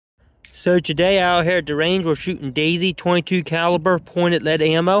So today out here at the range we're shooting Daisy 22 caliber pointed lead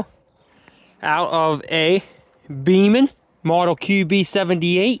ammo out of a Beeman model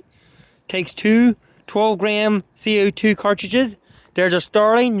QB78. Takes two 12-gram CO2 cartridges. There's a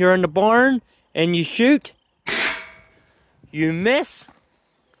Starling, you're in the barn and you shoot. You miss.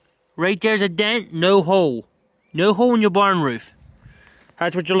 Right there's a dent, no hole. No hole in your barn roof.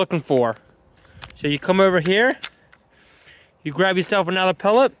 That's what you're looking for. So you come over here, you grab yourself another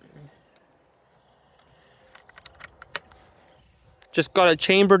pellet. Just got it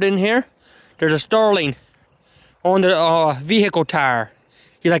chambered in here. There's a Starling on the vehicle tire.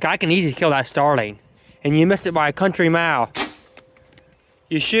 You're like, I can easily kill that Starling. And you missed it by a country mile.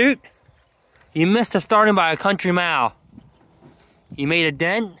 You shoot, you missed the Starling by a country mile. You made a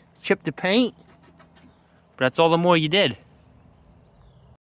dent, chipped the paint, but that's all the more you did.